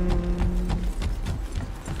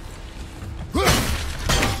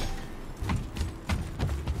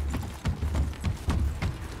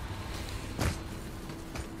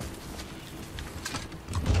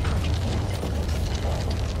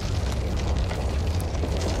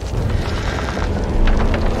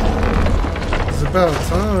 It's about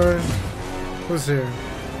time. Who's here?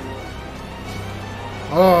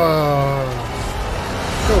 Oh,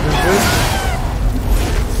 go then, bitch.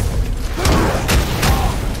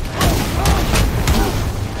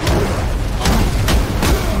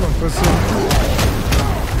 Come on, pussy.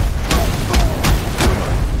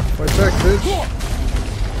 Fight back, bitch.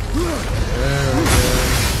 There we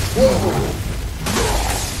go.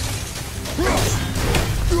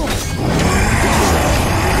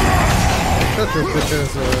 Shut your bitch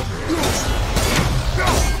ass up.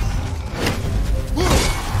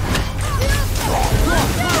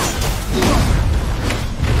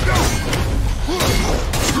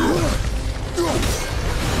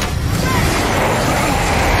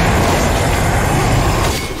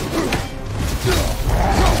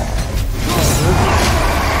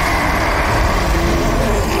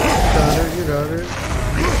 You got it.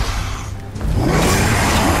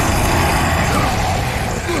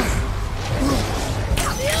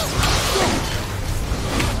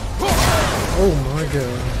 Oh my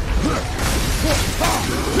god.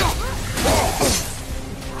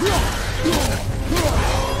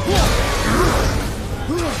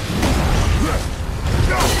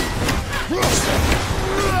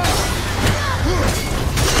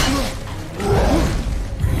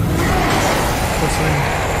 What's in?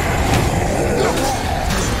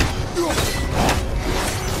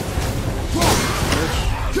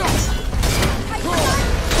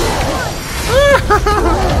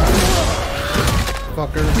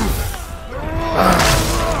 Fucker.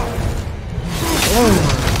 Oh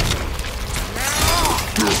my.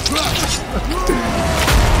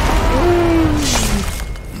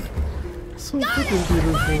 So fucking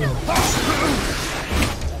beautiful.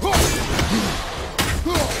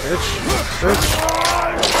 Bitch. Bitch.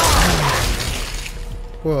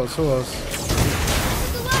 Who else? Who else?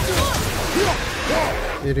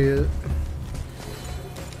 Idiot.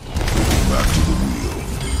 Back to the